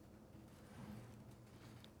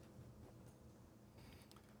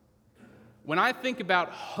When I think about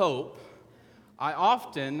hope, I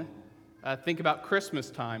often think about Christmas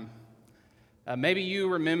time. Maybe you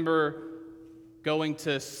remember going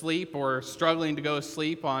to sleep or struggling to go to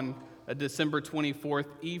sleep on a December 24th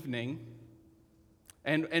evening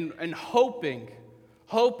and hoping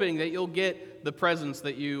that you'll get the presents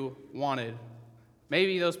that you wanted.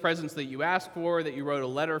 Maybe those presents that you asked for, that you wrote a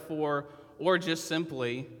letter for, or just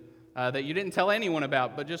simply that you didn't tell anyone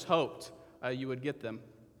about, but just hoped you would get them.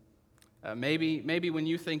 Maybe when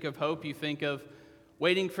you think of hope, you think of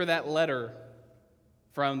waiting for that letter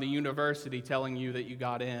from the university telling you that you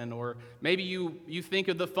got in, or maybe you think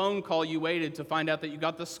of the phone call you waited to find out that you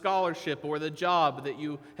got the scholarship or the job that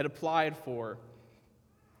you had applied for.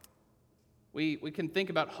 We can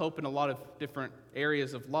think about hope in a lot of different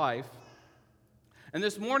areas of life. And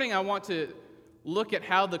this morning I want to look at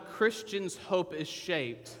how the Christian's hope is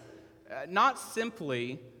shaped, not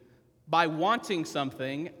simply by wanting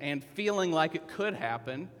something and feeling like it could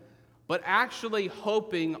happen, but actually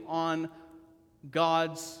hoping on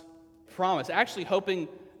God's promise, actually hoping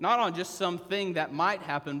not on just something that might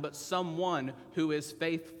happen, but someone who is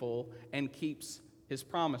faithful and keeps his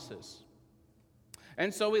promises.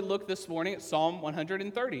 And so we look this morning at Psalm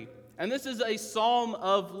 130, and this is a psalm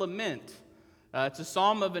of lament. It's a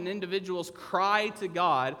psalm of an individual's cry to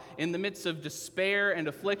God in the midst of despair and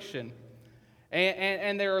affliction.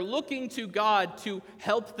 And they're looking to God to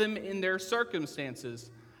help them in their circumstances.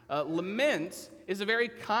 Lament is a very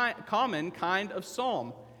common kind of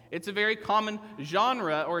psalm. It's a very common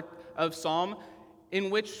genre of psalm in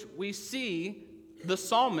which we see the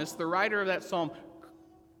psalmist, the writer of that psalm,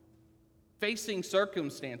 facing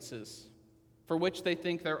circumstances for which they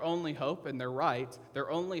think their only hope, and they're right, their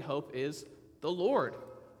only hope is the Lord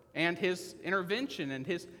and his intervention and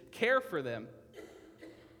his care for them.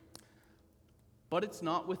 But it's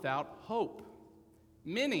not without hope.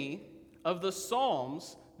 Many of the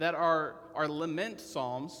psalms that are lament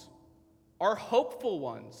psalms are hopeful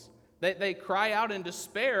ones. They cry out in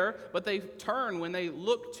despair, but they turn when they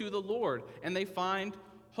look to the Lord and they find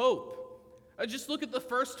hope. Just look at the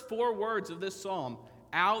first four words of this psalm: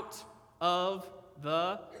 out of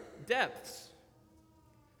the depths.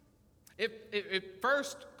 It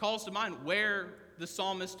first calls to mind where the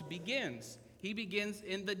psalmist begins. He begins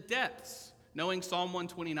in the depths. Knowing Psalm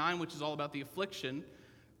 129, which is all about the affliction,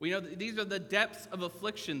 we know that these are the depths of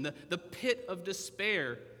affliction, the pit of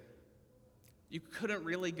despair. You couldn't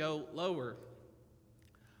really go lower.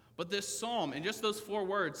 But this psalm, in just those four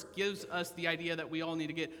words, gives us the idea that we all need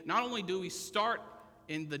to get. Not only do we start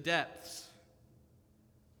in the depths,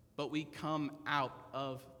 but we come out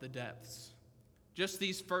of the depths. Just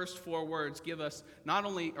these first four words give us not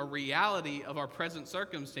only a reality of our present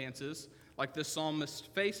circumstances, like the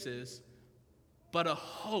psalmist faces, but a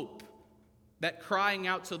hope that crying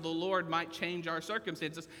out to the Lord might change our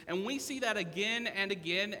circumstances. And we see that again and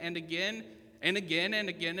again and again and again and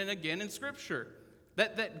again and again in Scripture.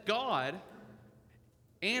 That God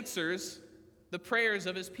answers the prayers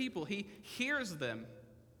of his people. He hears them.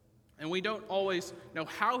 And we don't always know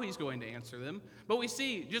how he's going to answer them. But we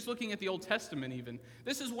see, just looking at the Old Testament even,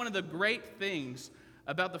 this is one of the great things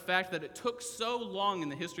about the fact that it took so long in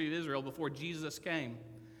the history of Israel before Jesus came.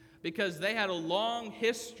 Because they had a long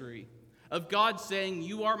history of God saying,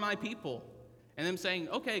 "You are my people." And them saying,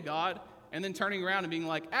 "Okay, God." And then turning around and being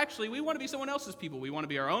like, "Actually, we want to be someone else's people. We want to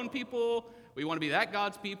be our own people. We want to be that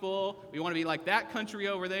God's people. We want to be like that country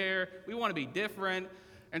over there. We want to be different."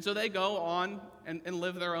 And so they go on and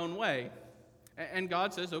live their own way. And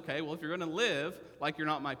God says, "Okay, well, if you're going to live like you're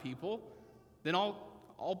not my people, then I'll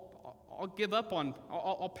give up on,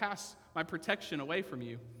 I'll pass my protection away from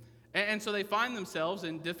you." And so they find themselves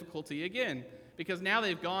in difficulty again, because now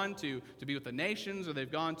they've gone to be with the nations, or they've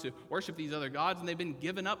gone to worship these other gods, and they've been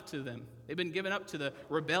given up to them. They've been given up to the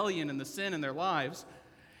rebellion and the sin in their lives.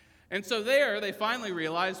 And so there, they finally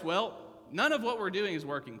realize, well, none of what we're doing is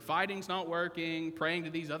working. Fighting's not working. Praying to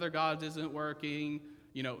these other gods isn't working.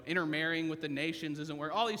 Intermarrying with the nations isn't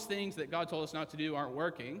working. All these things that God told us not to do aren't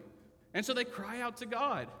working. And so they cry out to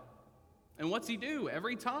God. And what's he do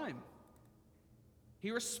every time? He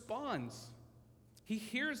responds. He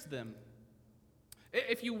hears them.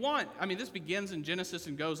 If you want, this begins in Genesis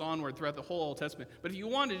and goes onward throughout the whole Old Testament. But if you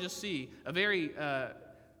want to just see a very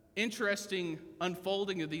interesting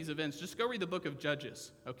unfolding of these events, just go read the book of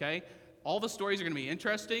Judges, okay? All the stories are going to be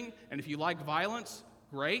interesting, and if you like violence,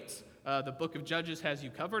 great. The book of Judges has you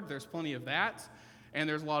covered. There's plenty of that, and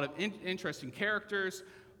there's a lot of interesting characters.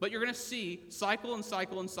 But you're going to see cycle and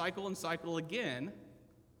cycle and cycle and cycle again,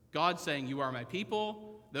 God saying, "You are my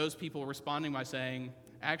people." Those people responding by saying,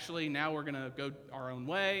 "Actually, now we're going to go our own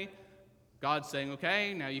way." God saying,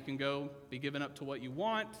 okay, now you can go be given up to what you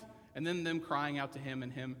want, and then them crying out to him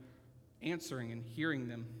and him answering and hearing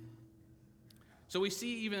them. So we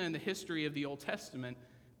see even in the history of the Old Testament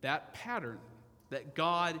that pattern, that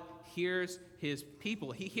God hears his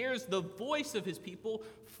people. He hears the voice of his people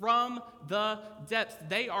from the depths.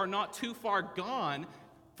 They are not too far gone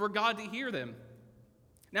for God to hear them.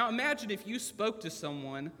 Now imagine if you spoke to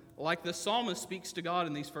someone like the psalmist speaks to God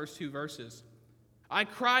in these first two verses. I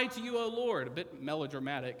cry to you, O Lord, a bit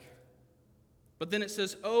melodramatic. But then it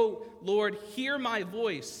says, O Lord, hear my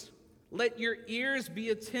voice. Let your ears be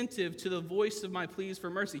attentive to the voice of my pleas for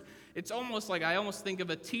mercy. It's almost like I almost think of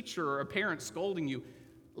a teacher or a parent scolding you.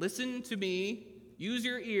 Listen to me, use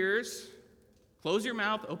your ears, close your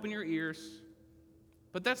mouth, open your ears.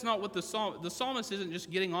 But that's not what the psalmist isn't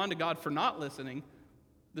just getting on to God for not listening.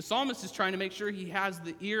 The psalmist is trying to make sure he has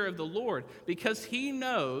the ear of the Lord, because he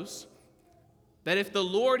knows that if the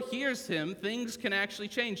Lord hears him, things can actually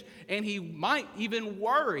change. And he might even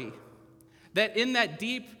worry that in that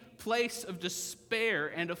deep place of despair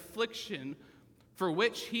and affliction for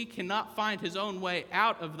which he cannot find his own way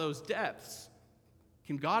out of those depths,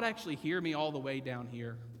 can God actually hear me all the way down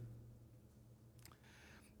here?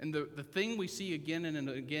 And the thing we see again and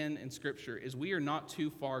again in Scripture is we are not too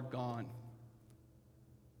far gone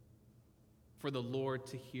for the Lord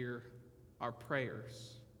to hear our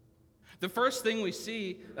prayers. The first thing we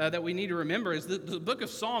see that we need to remember is that the book of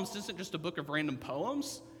Psalms isn't just a book of random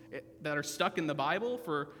poems that are stuck in the Bible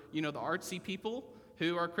for, the artsy people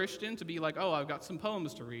who are Christian to be like, oh, I've got some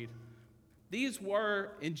poems to read. These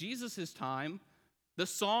were, in Jesus' time, the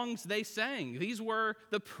songs they sang. These were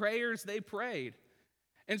the prayers they prayed.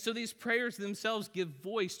 And so these prayers themselves give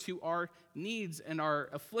voice to our needs and our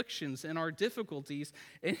afflictions and our difficulties.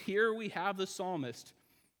 And here we have the psalmist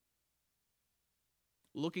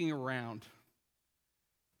looking around.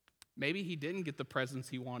 Maybe he didn't get the presents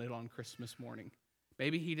he wanted on Christmas morning.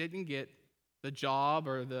 Maybe he didn't get the job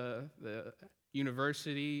or the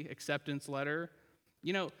university acceptance letter.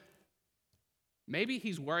 Maybe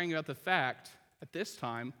he's worrying about the fact at this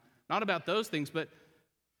time, not about those things, but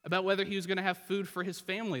about whether he was going to have food for his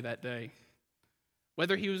family that day,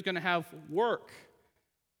 whether he was going to have work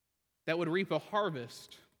that would reap a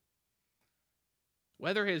harvest,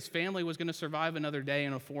 whether his family was going to survive another day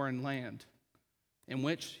in a foreign land in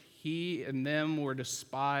which he and them were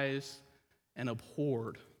despised and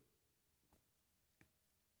abhorred.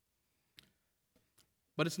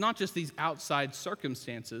 But it's not just these outside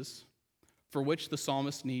circumstances for which the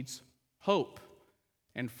psalmist needs hope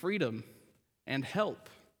and freedom and help.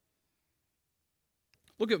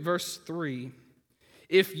 Look at verse 3.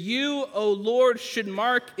 If you, O Lord, should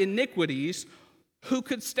mark iniquities, who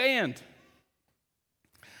could stand?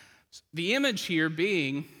 The image here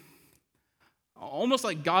being almost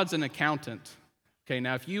like God's an accountant. Okay,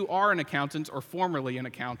 now if you are an accountant or formerly an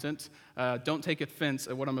accountant, don't take offense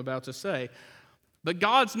at what I'm about to say. But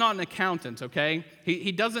God's not an accountant, okay?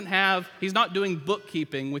 He's not doing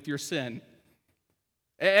bookkeeping with your sin.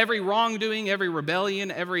 Every wrongdoing, every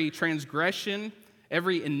rebellion, every transgression,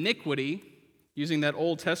 every iniquity, using that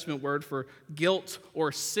Old Testament word for guilt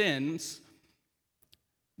or sins,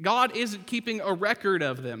 God isn't keeping a record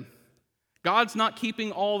of them. God's not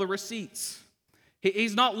keeping all the receipts.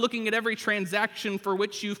 He's not looking at every transaction for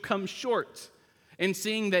which you've come short and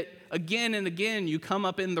seeing that again and again you come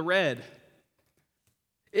up in the red.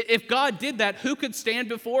 If God did that, who could stand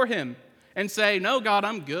before him and say, no, God,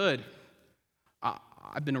 I'm good.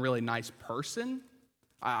 I've been a really nice person.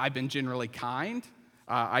 I've been generally kind.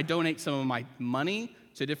 I donate some of my money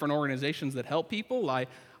to different organizations that help people.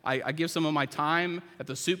 I give some of my time at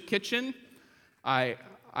the soup kitchen. I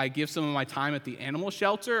give some of my time at the animal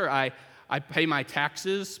shelter. I pay my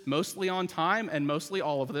taxes mostly on time and mostly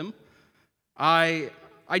all of them. I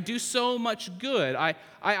do so much good.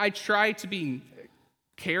 I try to be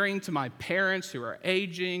caring to my parents who are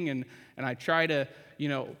aging, and I try to,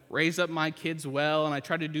 raise up my kids well, and I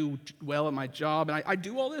try to do well at my job, and I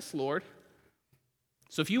do all this, Lord.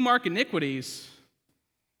 So if you mark iniquities,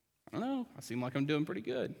 I don't know, I seem like I'm doing pretty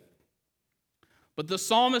good. But the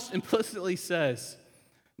psalmist implicitly says,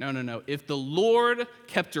 no. If the Lord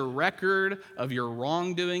kept a record of your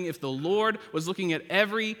wrongdoing, if the Lord was looking at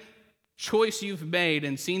every choice you've made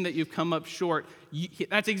and seen that you've come up short,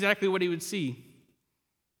 that's exactly what he would see.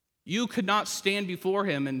 You could not stand before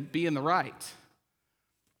him and be in the right.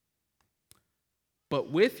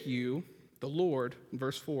 But with you, the Lord, in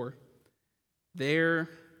verse 4, there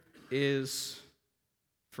is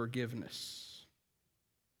forgiveness.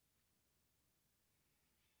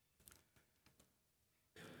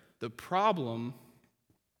 The problem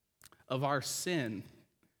of our sin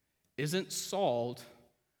isn't solved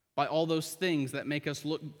by all those things that make us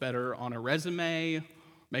look better on a resume,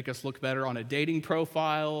 make us look better on a dating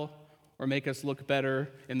profile, or make us look better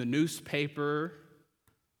in the newspaper.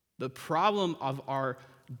 The problem of our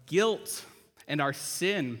guilt and our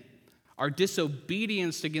sin, our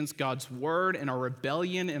disobedience against God's word and our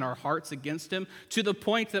rebellion in our hearts against him, to the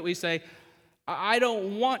point that we say, I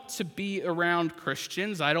don't want to be around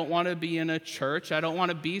Christians. I don't want to be in a church. I don't want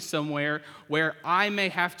to be somewhere where I may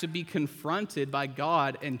have to be confronted by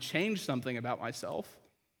God and change something about myself.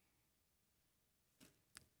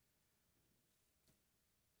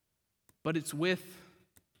 But it's with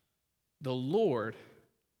the Lord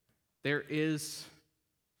there is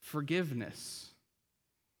forgiveness.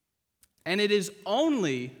 And it is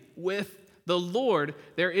only with the Lord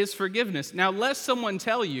there is forgiveness. Now, lest someone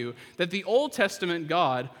tell you that the Old Testament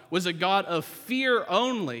God was a God of fear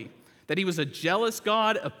only, that he was a jealous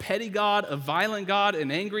God, a petty God, a violent God, an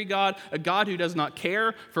angry God, a God who does not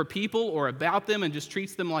care for people or about them and just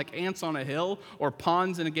treats them like ants on a hill or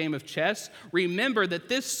pawns in a game of chess. Remember that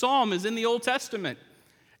this psalm is in the Old Testament.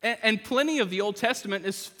 And plenty of the Old Testament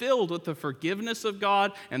is filled with the forgiveness of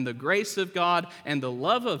God and the grace of God and the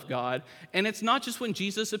love of God. And it's not just when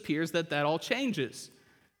Jesus appears that all changes.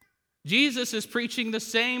 Jesus is preaching the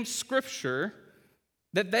same scripture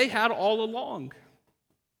that they had all along.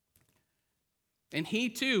 And he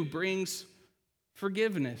too brings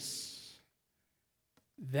forgiveness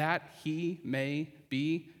that he may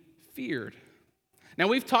be feared. Now,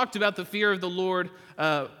 we've talked about the fear of the Lord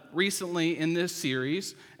recently in this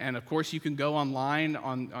series, and of course you can go online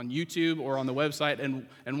on YouTube or on the website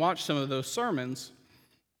and watch some of those sermons.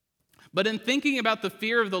 But in thinking about the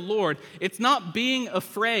fear of the Lord, it's not being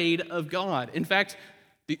afraid of God. In fact,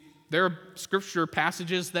 there are scripture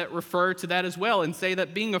passages that refer to that as well and say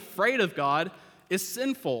that being afraid of God is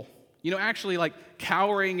sinful. Actually like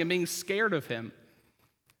cowering and being scared of him.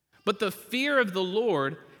 But the fear of the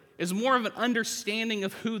Lord is more of an understanding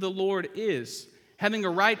of who the Lord is, having a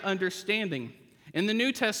right understanding. In the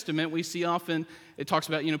New Testament, we see often, it talks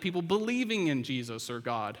about, people believing in Jesus or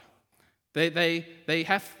God. They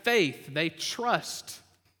have faith, they trust.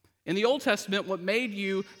 In the Old Testament, what made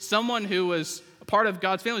you someone who was a part of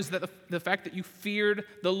God's family is that the fact that you feared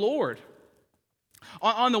the Lord.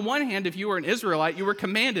 On the one hand, if you were an Israelite, you were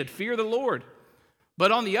commanded, fear the Lord.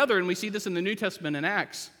 But on the other, and we see this in the New Testament in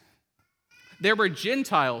Acts, there were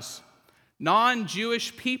Gentiles,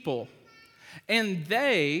 non-Jewish people, and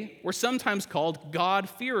they were sometimes called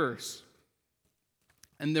God-fearers.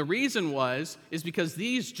 And the reason is because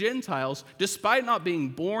these Gentiles, despite not being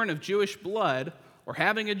born of Jewish blood or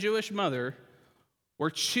having a Jewish mother,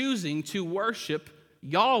 were choosing to worship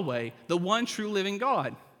Yahweh, the one true living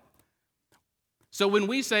God. So when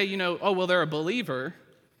we say, they're a believer,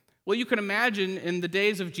 well, you can imagine in the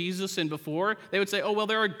days of Jesus and before, they would say,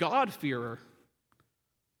 they're a God-fearer.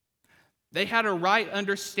 They had a right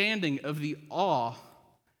understanding of the awe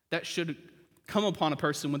that should come upon a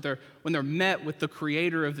person when they're met with the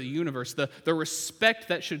creator of the universe, the respect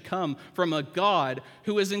that should come from a God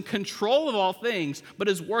who is in control of all things, but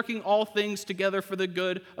is working all things together for the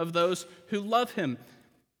good of those who love him.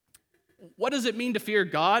 What does it mean to fear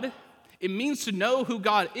God? It means to know who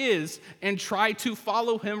God is and try to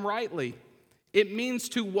follow him rightly. It means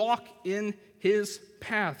to walk in his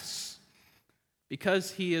paths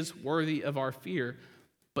because he is worthy of our fear.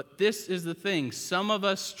 But this is the thing. Some of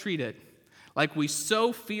us treat it like we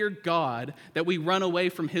so fear God that we run away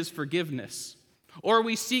from his forgiveness. Or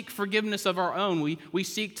we seek forgiveness of our own. We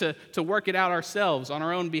seek to work it out ourselves on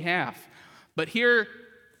our own behalf. But here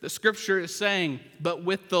the scripture is saying, but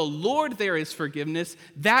with the Lord there is forgiveness,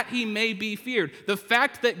 that he may be feared. The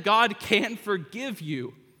fact that God can forgive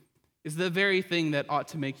you is the very thing that ought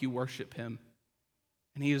to make you worship him.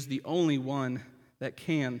 And he is the only one that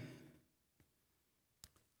can.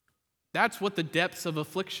 That's what the depths of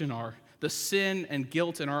affliction are. The sin and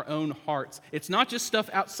guilt in our own hearts. It's not just stuff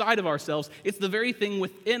outside of ourselves. It's the very thing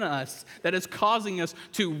within us that is causing us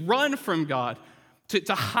to run from God,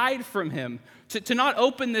 to hide from him, to not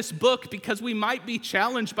open this book because we might be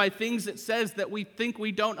challenged by things it says that we think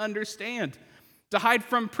we don't understand, to hide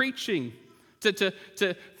from preaching, to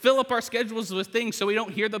fill up our schedules with things so we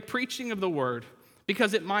don't hear the preaching of the word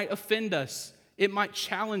because it might offend us. It might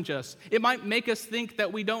challenge us. It might make us think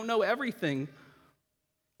that we don't know everything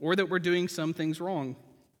or that we're doing some things wrong.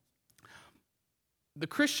 The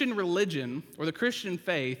Christian religion or the Christian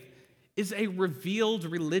faith is a revealed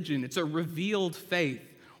religion. It's a revealed faith.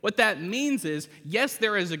 What that means is, yes,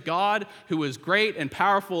 there is a God who is great and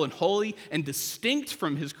powerful and holy and distinct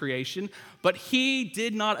from his creation, but he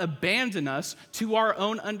did not abandon us to our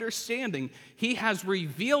own understanding. He has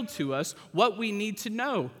revealed to us what we need to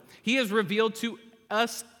know. He has revealed to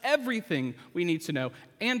us everything we need to know,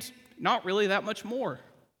 and not really that much more.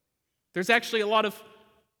 There's actually a lot of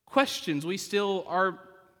questions we still are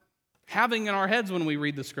having in our heads when we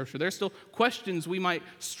read the scripture. There's still questions we might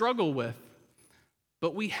struggle with.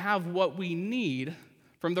 But we have what we need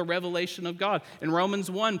from the revelation of God. In Romans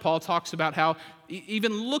 1, Paul talks about how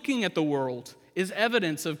even looking at the world is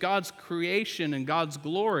evidence of God's creation and God's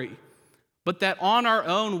glory, but that on our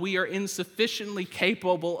own we are insufficiently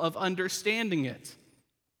capable of understanding it,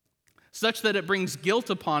 such that it brings guilt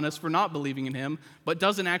upon us for not believing in him, but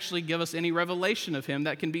doesn't actually give us any revelation of him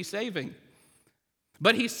that can be saving.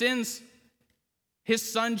 But he sends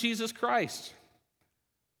his Son, Jesus Christ,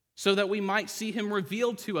 so that we might see him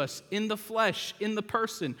revealed to us in the flesh, in the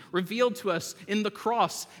person, revealed to us in the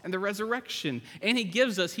cross and the resurrection. And he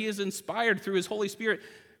has inspired through his Holy Spirit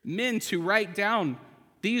men to write down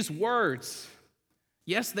these words.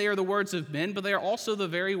 Yes, they are the words of men, but they are also the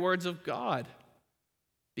very words of God,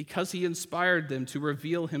 because he inspired them to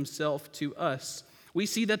reveal himself to us. We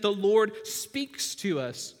see that the Lord speaks to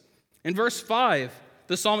us. In verse 5,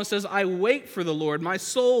 the psalmist says, "I wait for the Lord, my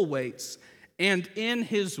soul waits, and in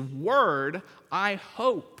his word I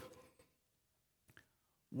hope."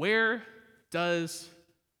 Where does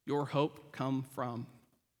your hope come from?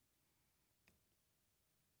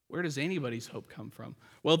 Where does anybody's hope come from?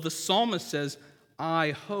 Well, the psalmist says,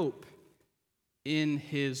 "I hope in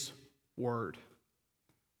his word."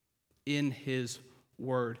 In his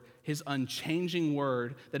word, his unchanging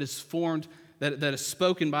word that is formed, that is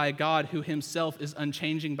spoken by a God who himself is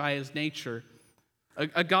unchanging by his nature.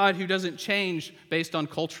 A God who doesn't change based on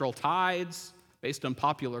cultural tides, based on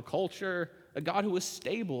popular culture. A God who is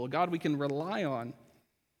stable, a God we can rely on.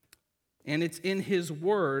 And it's in his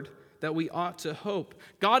word that we ought to hope.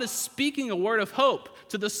 God is speaking a word of hope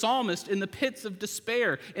to the psalmist in the pits of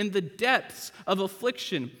despair, in the depths of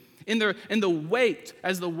affliction, in the weight,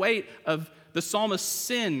 as the weight of the psalmist's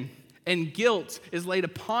sin and guilt is laid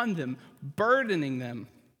upon them, burdening them.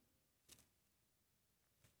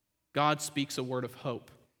 God speaks a word of hope.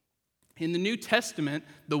 In the New Testament,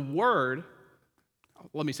 the word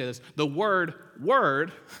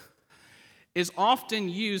word is often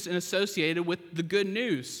used and associated with the good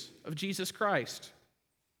news of Jesus Christ.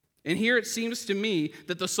 And here it seems to me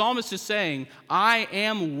that the psalmist is saying, I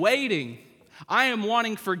am waiting. I am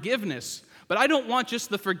wanting forgiveness. But I don't want just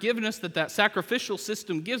the forgiveness that sacrificial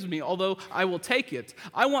system gives me, although I will take it.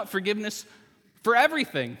 I want forgiveness for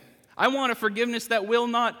everything. I want a forgiveness that will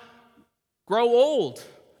not grow old,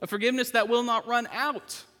 a forgiveness that will not run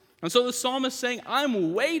out. And so the psalmist is saying,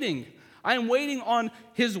 I'm waiting. I am waiting on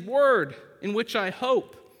his word in which I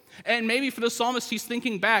hope. And maybe for the psalmist, he's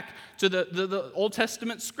thinking back to the Old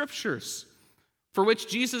Testament scriptures, for which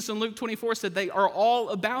Jesus in Luke 24 said, they are all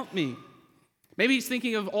about me. Maybe he's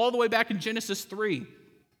thinking of all the way back in Genesis 3,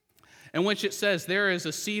 in which it says, there is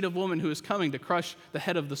a seed of woman who is coming to crush the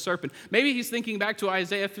head of the serpent. Maybe he's thinking back to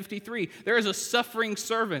Isaiah 53. There is a suffering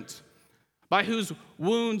servant by whose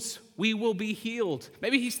wounds we will be healed.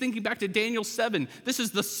 Maybe he's thinking back to Daniel 7. This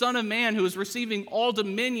is the Son of Man who is receiving all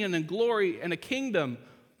dominion and glory and a kingdom.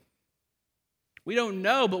 We don't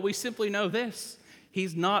know, but we simply know this.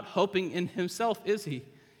 He's not hoping in himself, is he?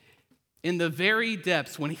 In the very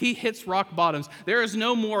depths, when he hits rock bottoms, there is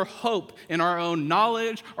no more hope in our own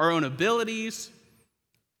knowledge, our own abilities.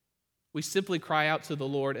 We simply cry out to the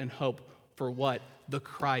Lord and hope for what? The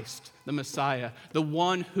Christ, the Messiah, the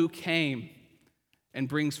one who came and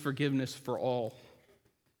brings forgiveness for all.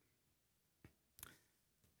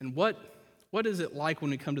 And what is it like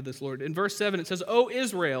when we come to this Lord? In verse 7, it says, O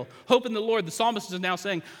Israel, hope in the Lord. The psalmist is now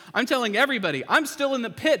saying, I'm telling everybody, I'm still in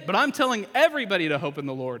the pit, but I'm telling everybody to hope in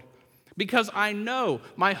the Lord. Because I know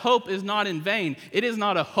my hope is not in vain. It is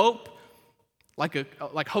not a hope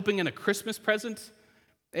like hoping in a Christmas present.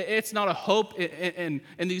 It's not a hope in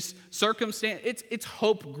these circumstances. It's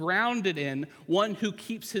hope grounded in one who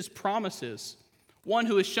keeps his promises, one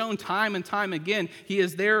who has shown time and time again he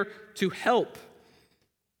is there to help,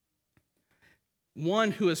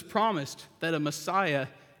 one who has promised that a Messiah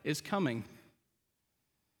is coming.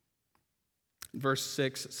 Verse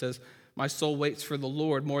 6 says, my soul waits for the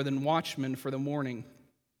Lord more than watchmen for the morning.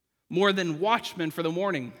 More than watchmen for the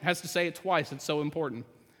morning. It has to say it twice. It's so important.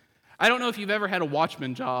 I don't know if you've ever had a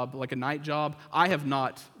watchman job, like a night job. I have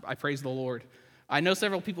not. I praise the Lord. I know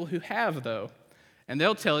several people who have, though. And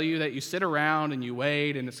they'll tell you that you sit around and you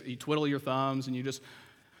wait and you twiddle your thumbs and you just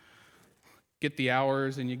get the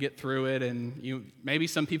hours and you get through it, and maybe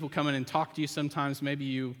some people come in and talk to you sometimes, maybe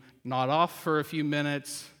you nod off for a few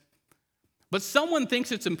minutes. But someone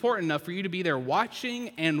thinks it's important enough for you to be there watching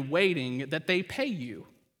and waiting that they pay you.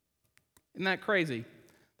 Isn't that crazy?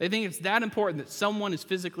 They think it's that important that someone is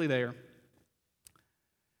physically there.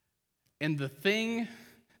 And the thing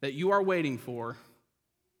that you are waiting for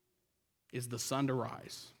is the sun to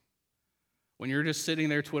rise. When you're just sitting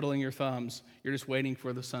there twiddling your thumbs, you're just waiting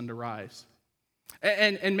for the sun to rise.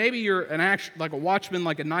 And maybe you're like a watchman,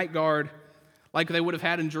 like a night guard, like they would have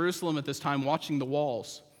had in Jerusalem at this time, watching the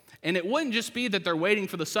walls. And it wouldn't just be that they're waiting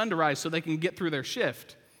for the sun to rise so they can get through their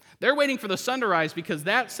shift. They're waiting for the sun to rise because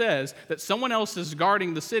that says that someone else is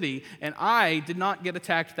guarding the city, and I did not get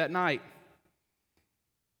attacked that night.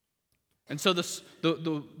 And so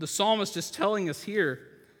the psalmist is telling us here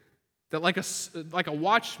that like a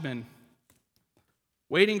watchman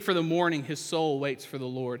waiting for the morning, his soul waits for the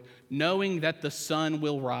Lord, knowing that the sun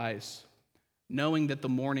will rise, knowing that the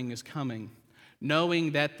morning is coming,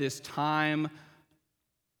 knowing that this time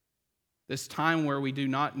where we do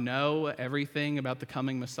not know everything about the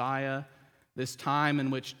coming Messiah, this time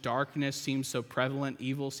in which darkness seems so prevalent,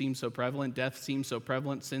 evil seems so prevalent, death seems so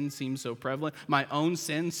prevalent, sin seems so prevalent, my own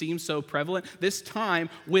sin seems so prevalent, this time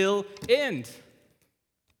will end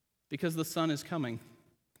because the sun is coming.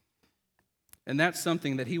 And that's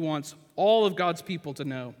something that he wants all of God's people to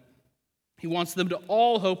know. He wants them to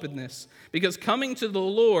all hope in this, because coming to the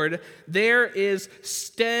Lord, there is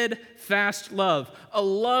steadfast love, a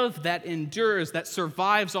love that endures, that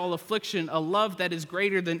survives all affliction, a love that is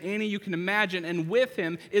greater than any you can imagine, and with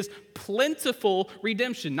him is plentiful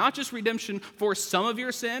redemption, not just redemption for some of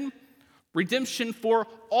your sin, redemption for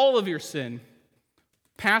all of your sin,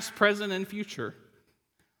 past, present, and future.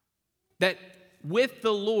 That with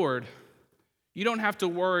the Lord, you don't have to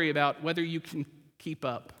worry about whether you can keep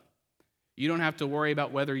up. You don't have to worry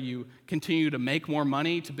about whether you continue to make more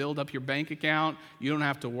money to build up your bank account. You don't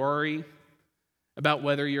have to worry about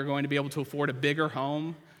whether you're going to be able to afford a bigger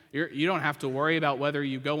home. You don't have to worry about whether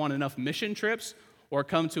you go on enough mission trips or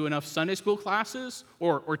come to enough Sunday school classes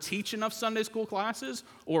or teach enough Sunday school classes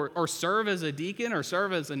or serve as a deacon or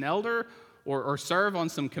serve as an elder or serve on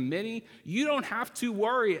some committee. You don't have to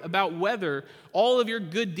worry about whether all of your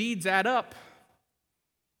good deeds add up,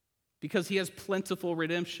 because he has plentiful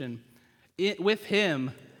redemption. With him,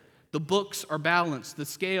 the books are balanced, the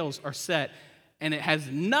scales are set, and it has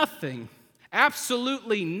nothing,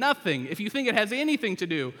 absolutely nothing. If you think it has anything to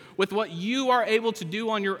do with what you are able to do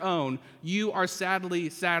on your own, you are sadly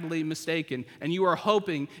mistaken, and you are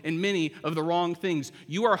hoping in many of the wrong things.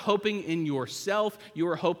 You are hoping in yourself, you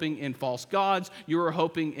are hoping in false gods, you are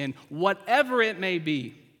hoping in whatever it may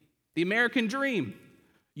be. The American dream.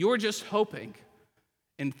 You're just hoping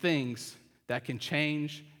in things that can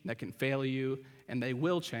change, that can fail you, and they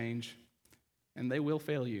will change, and they will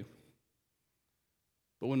fail you.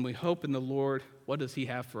 But when we hope in the Lord, what does he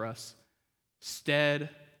have for us?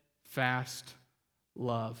 Steadfast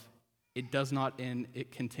love. It does not end,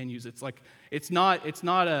 it continues. It's not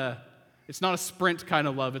a sprint kind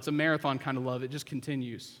of love, it's a marathon kind of love. It just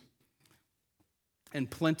continues. And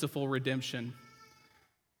plentiful redemption.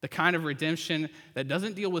 The kind of redemption that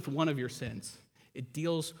doesn't deal with one of your sins. It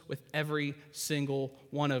deals with every single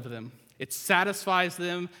one of them. It satisfies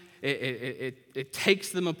them. It takes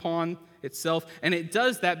them upon itself. And it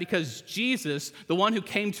does that because Jesus, the one who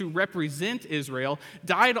came to represent Israel,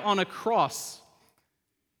 died on a cross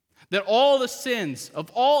that all the sins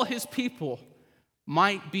of all his people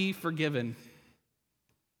might be forgiven.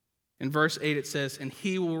 In verse 8 it says, "And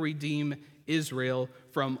he will redeem Israel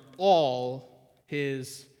from all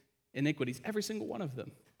his iniquities." Every single one of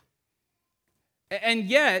them. And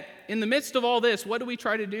yet, in the midst of all this, what do we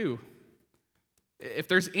try to do? If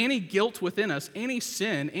there's any guilt within us, any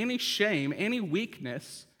sin, any shame, any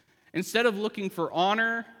weakness, instead of looking for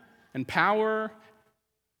honor and power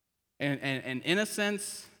and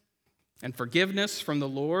innocence and forgiveness from the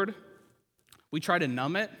Lord, we try to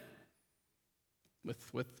numb it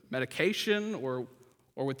with medication or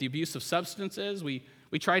with the abuse of substances. We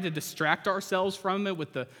try to distract ourselves from it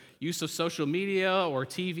with the use of social media or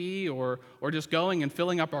TV or just going and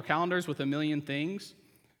filling up our calendars with a million things.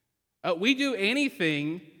 We do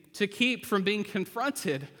anything to keep from being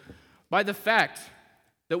confronted by the fact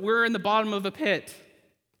that we're in the bottom of a pit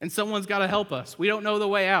and someone's got to help us. We don't know the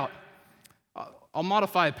way out. I'll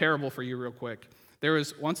modify a parable for you real quick. There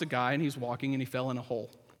was once a guy, and he's walking, and he fell in a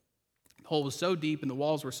hole. The hole was so deep and the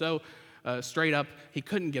walls were so straight up, he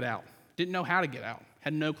couldn't get out. Didn't know how to get out.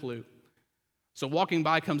 Had no clue. So walking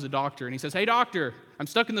by comes a doctor, and he says, "Hey, doctor, I'm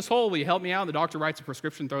stuck in this hole. Will you help me out?" The doctor writes a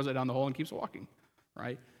prescription, throws it down the hole, and keeps walking,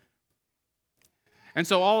 right? And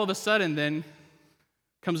so all of a sudden then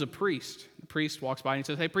comes a priest. The priest walks by and he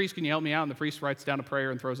says, "Hey, priest, can you help me out?" And the priest writes down a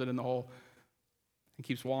prayer and throws it in the hole and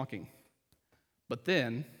keeps walking. But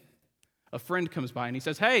then a friend comes by and he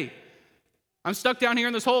says, "Hey, I'm stuck down here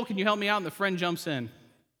in this hole. Can you help me out?" And the friend jumps in. And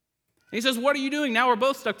he says, "What are you doing? Now we're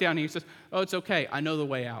both stuck down here." He says, "Oh, it's okay. I know the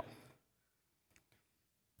way out."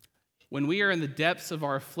 When we are in the depths of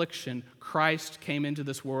our affliction, Christ came into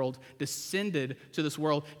this world, descended to this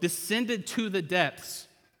world, descended to the depths.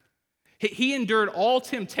 He endured all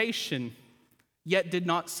temptation, yet did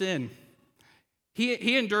not sin.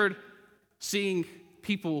 He endured seeing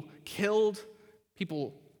people killed,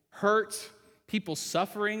 people hurt, people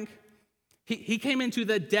suffering. He came into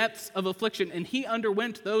the depths of affliction, and he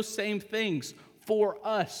underwent those same things for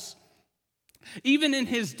us. Even in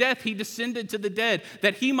his death, he descended to the dead,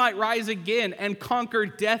 that he might rise again and conquer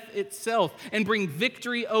death itself and bring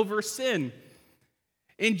victory over sin.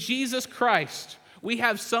 In Jesus Christ, we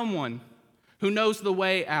have someone who knows the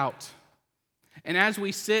way out. And as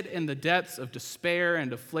we sit in the depths of despair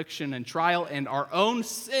and affliction and trial and our own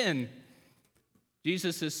sin,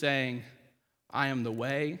 Jesus is saying, "I am the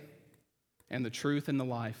way and the truth and the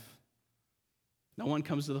life. No one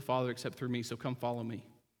comes to the Father except through me, so come follow me."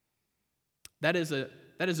 That is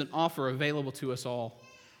an offer available to us all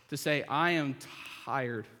to say, "I am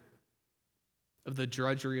tired of the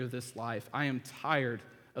drudgery of this life. I am tired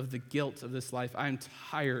of the guilt of this life. I am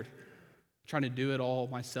tired trying to do it all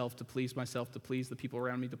myself, to please the people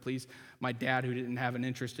around me, to please my dad who didn't have an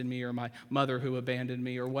interest in me, or my mother who abandoned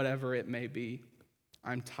me, or whatever it may be.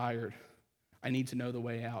 I'm tired. I need to know the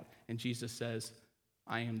way out." And Jesus says,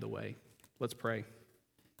 "I am the way." Let's pray.